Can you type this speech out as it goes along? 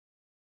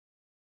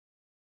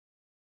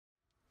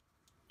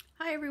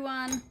Hi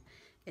everyone,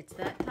 it's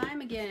that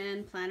time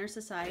again, Planner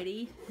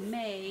Society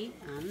May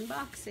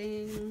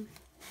unboxing.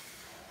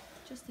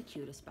 Just the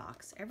cutest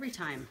box every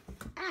time.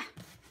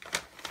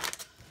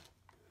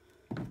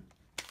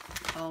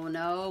 Oh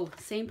no,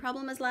 same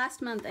problem as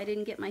last month. I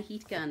didn't get my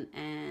heat gun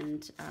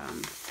and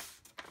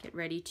get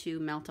ready to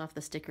melt off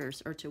the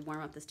stickers or to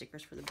warm up the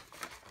stickers for the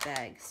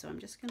bag. So I'm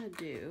just gonna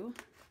do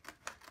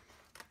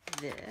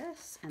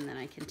this and then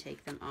I can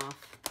take them off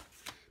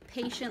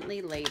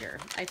patiently later.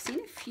 I've seen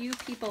a few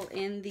people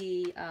in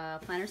the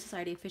Planner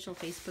Society official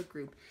Facebook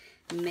group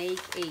make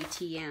a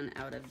TN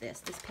out of this.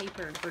 This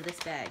paper, or this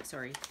bag,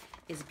 sorry,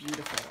 is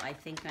beautiful. I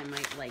think I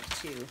might like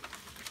to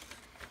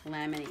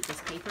laminate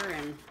this paper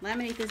and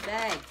laminate this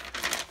bag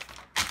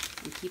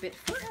and keep it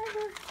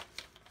forever.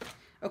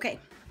 Okay.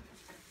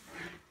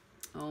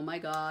 Oh my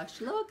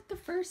gosh, look, the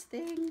first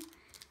thing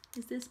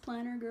is this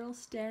Planner Girl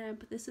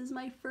stamp. This is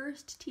my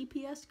first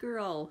TPS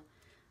girl.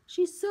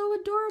 She's so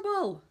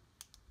adorable.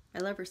 I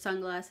love her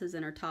sunglasses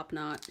and her top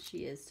knot.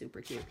 She is super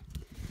cute.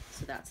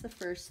 So that's the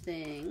first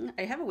thing.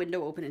 I have a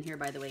window open in here,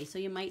 by the way, so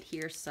you might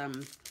hear some,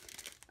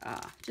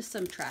 just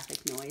some traffic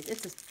noise.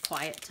 It's a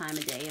quiet time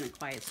of day and a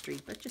quiet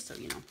street, but just so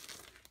you know.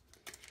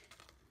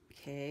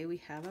 Okay, we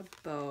have a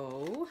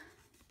bow.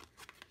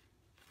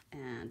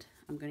 And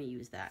I'm gonna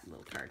use that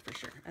little card for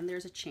sure. And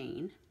there's a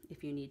chain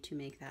if you need to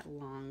make that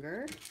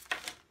longer.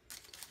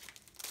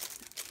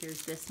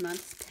 Here's this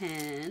month's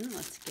pen.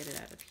 Let's get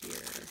it out of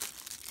here.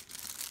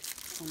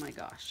 Oh my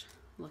gosh,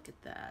 look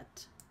at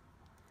that.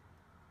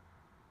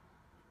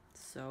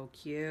 So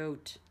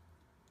cute.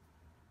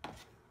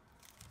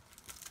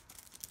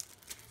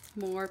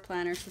 More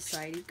Planner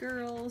Society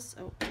girls.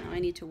 Oh, now I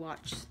need to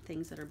watch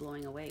things that are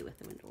blowing away with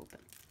the window open.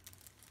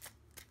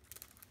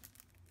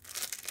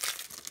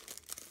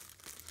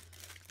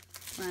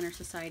 Planner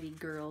Society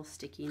girl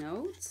sticky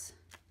notes.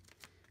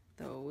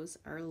 Those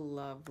are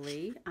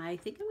lovely. I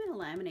think I'm going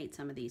to laminate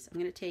some of these. I'm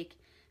going to take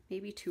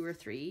maybe 2 or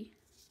 3.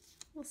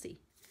 We'll see.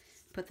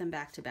 Put them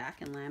back to back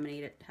and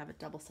laminate it, have it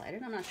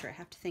double-sided. I'm not sure. I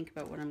have to think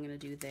about what I'm going to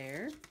do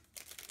there.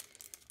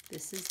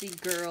 This is the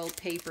girl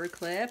paper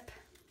clip.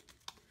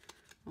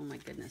 Oh my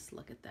goodness,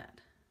 look at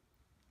that.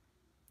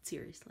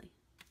 Seriously.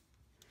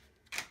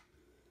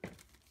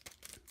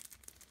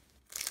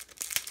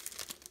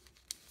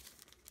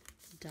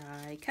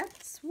 Die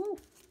cuts. Whoa.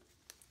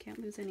 Can't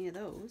lose any of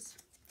those.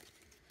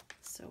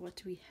 So what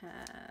do we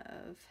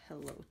have?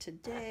 Hello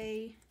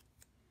Today.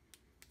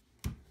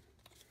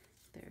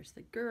 There's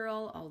the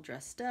girl all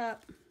dressed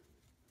up.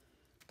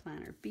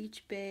 Planner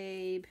Beach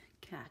Babe.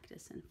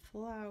 Cactus and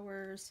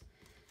flowers.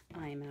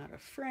 I'm out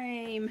of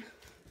frame.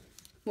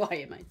 Why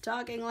am I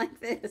talking like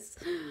this?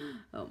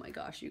 Oh my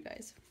gosh, you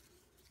guys.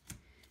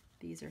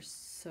 These are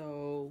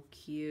so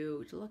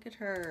cute. Look at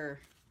her.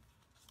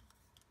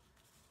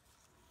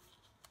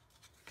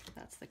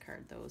 That's the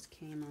card those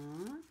came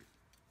on.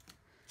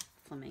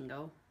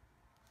 Flamingo.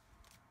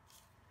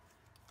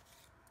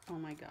 Oh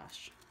my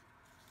gosh.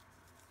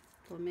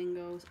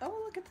 Flamingos. Oh,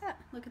 look at that.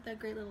 Look at that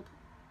great little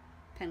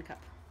pen cup.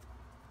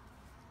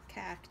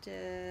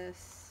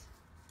 Cactus.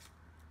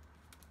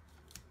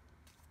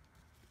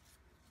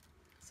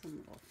 Some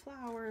little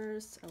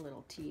flowers. A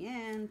little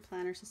TN.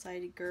 Planner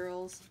Society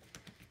girls.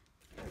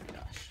 Oh my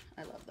gosh.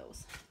 I love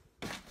those.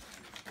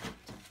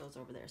 Tuck those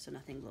over there so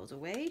nothing blows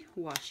away.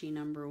 Washi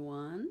number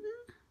 1.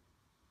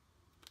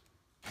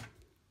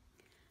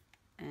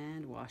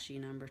 And washi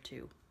number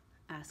 2.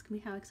 Ask me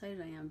how excited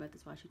I am about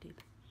this washi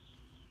tape.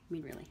 I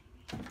mean, really.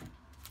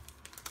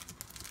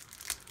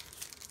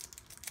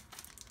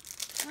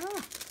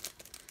 Ah,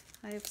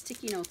 I have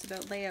sticky notes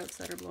about layouts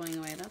that are blowing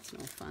away. That's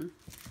no fun.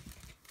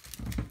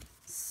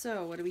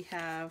 So what do we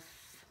have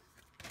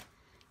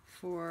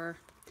for...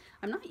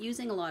 I'm not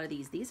using a lot of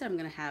these. These I'm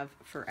going to have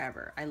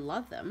forever. I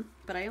love them,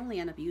 but I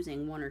only end up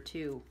using 1 or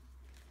 2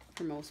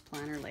 for most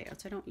planner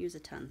layouts. I don't use a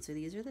ton. So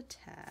these are the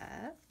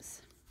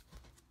tabs.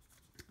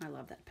 I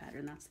love that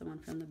pattern. That's the one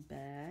from the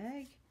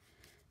bag.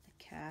 The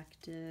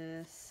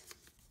cactus.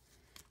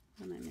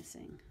 What am I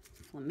missing?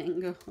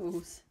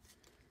 Flamingos.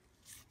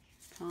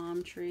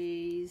 Palm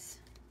trees.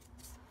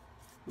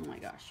 Oh my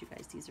gosh, you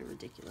guys, these are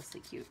ridiculously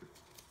cute.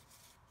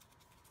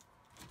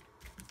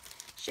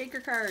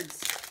 Shaker cards.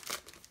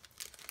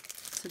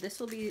 So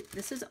this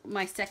is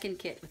my second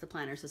kit with the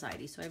Planner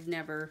Society. So I've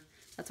never,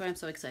 that's why I'm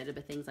so excited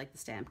about things like the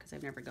stamp, because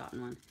I've never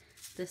gotten one.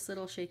 This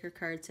little shaker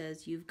card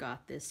says, "You've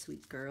got this,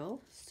 sweet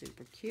girl."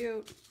 Super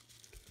cute.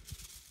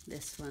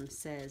 This one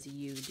says,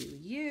 "You do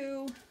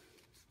you."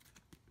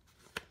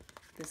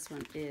 This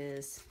one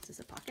is this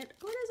a pocket?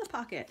 Oh, it is a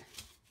pocket.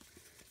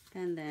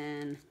 And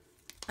then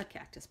a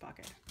cactus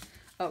pocket.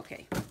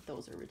 Okay,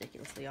 those are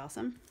ridiculously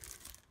awesome.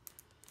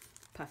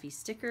 Puffy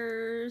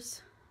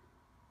stickers.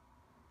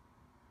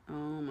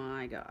 Oh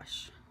my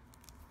gosh.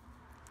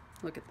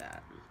 Look at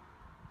that.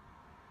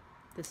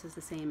 This is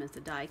the same as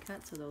the die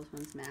cut, so those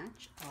ones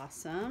match.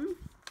 Awesome.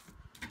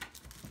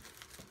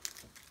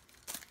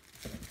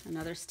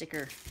 Another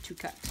sticker to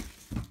cut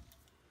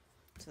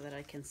so that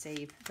I can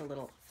save the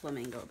little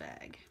flamingo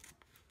bag.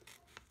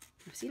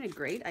 I've seen a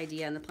great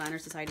idea in the Planner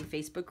Society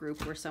Facebook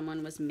group where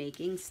someone was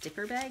making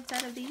sticker bags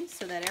out of these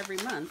so that every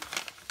month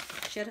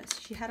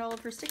she had all of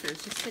her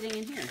stickers just sitting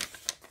in here.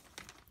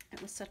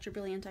 It was such a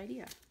brilliant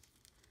idea.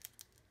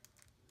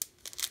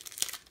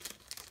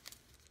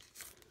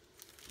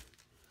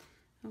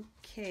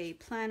 Okay,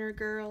 Planner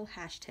Girl,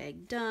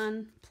 hashtag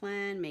done.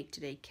 Plan, make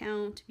today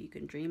count. If you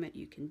can dream it,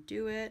 you can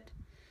do it.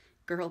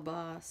 Girl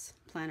Boss,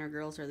 Planner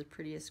Girls are the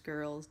prettiest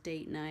girls.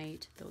 Date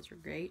night, those are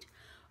great.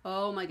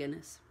 Oh my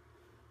goodness.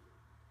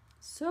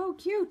 So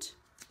cute.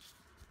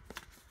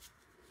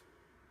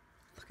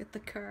 Look at the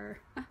car.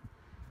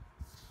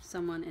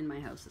 Someone in my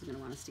house is going to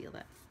want to steal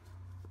that.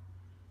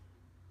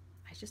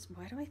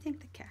 Why do I think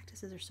the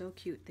cactuses are so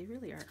cute? They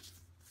really are.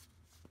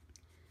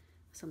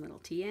 Some little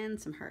TN,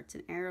 some hearts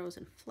and arrows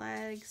and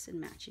flags and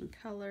matching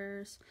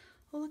colors.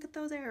 Oh, look at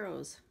those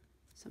arrows.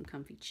 Some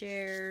comfy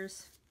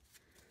chairs.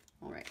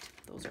 All right,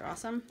 those are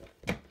awesome.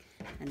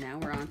 And now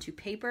we're on to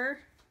paper.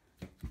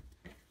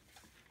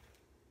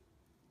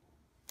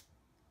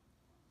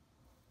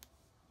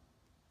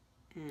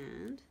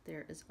 And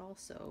there is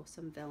also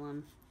some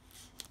vellum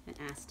and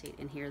acetate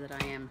in here that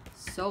I am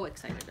so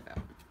excited about.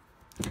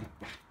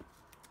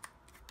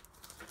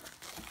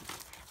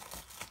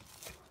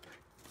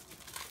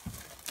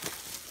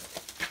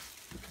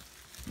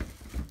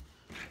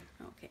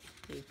 Okay,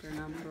 paper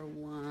number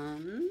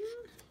 1.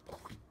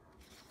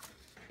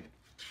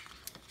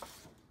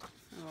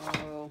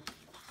 Oh,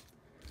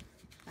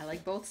 I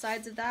like both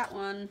sides of that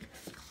one.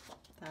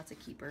 That's a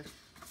keeper.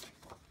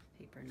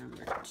 Paper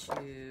number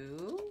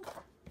 2.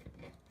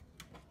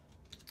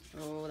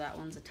 Oh, that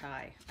one's a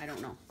tie. I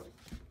don't know.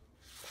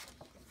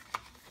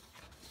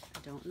 I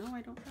don't know.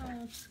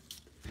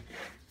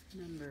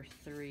 Number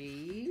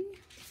 3.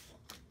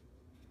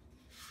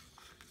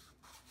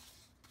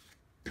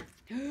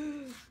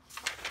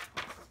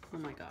 Oh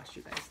my gosh,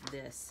 you guys,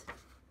 this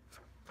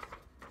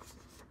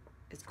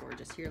is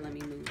gorgeous. Here, let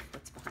me move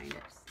what's behind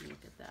it.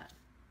 Look at that.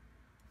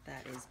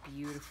 That is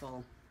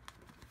beautiful.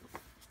 I'm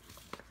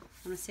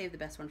gonna save the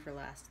best one for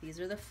last. These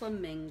are the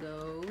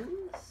flamingos.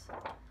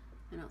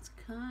 I know it's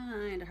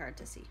kind of hard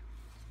to see.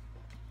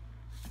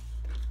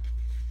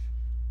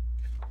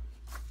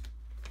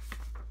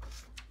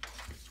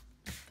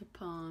 The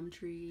palm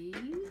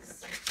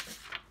trees.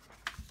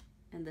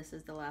 And this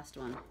is the last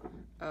one.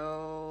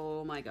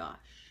 Oh my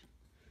gosh.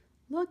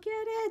 Look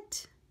at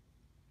it.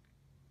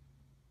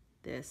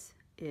 This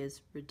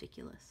is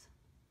ridiculous.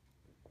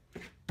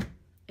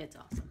 It's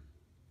awesome.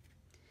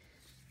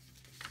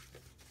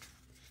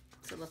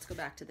 So let's go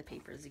back to the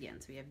papers again.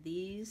 So we have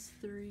these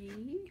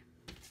 3.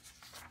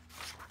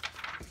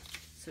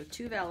 So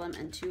 2 vellum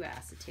and 2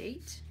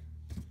 acetate.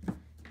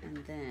 And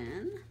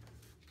then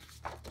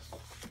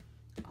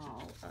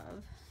all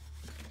of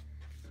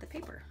the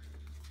paper.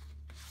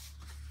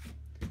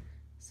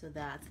 So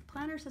that's the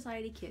Planner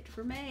Society kit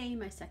for May,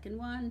 my second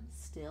one.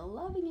 Still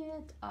loving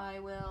it. I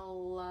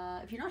will,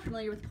 if you're not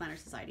familiar with the Planner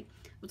Society,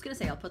 I was going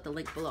to say I'll put the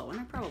link below, and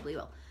I probably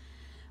will.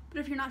 But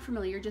if you're not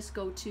familiar, just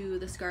go to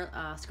the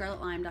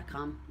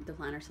scarletlime.com, the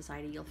Planner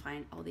Society. You'll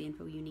find all the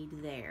info you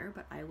need there,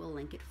 but I will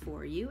link it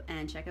for you.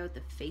 And check out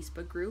the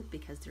Facebook group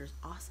because there's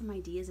awesome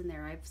ideas in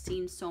there. I've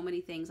seen so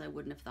many things I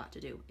wouldn't have thought to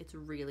do. It's a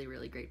really,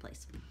 really great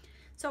place.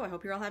 So I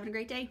hope you're all having a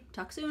great day.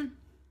 Talk soon.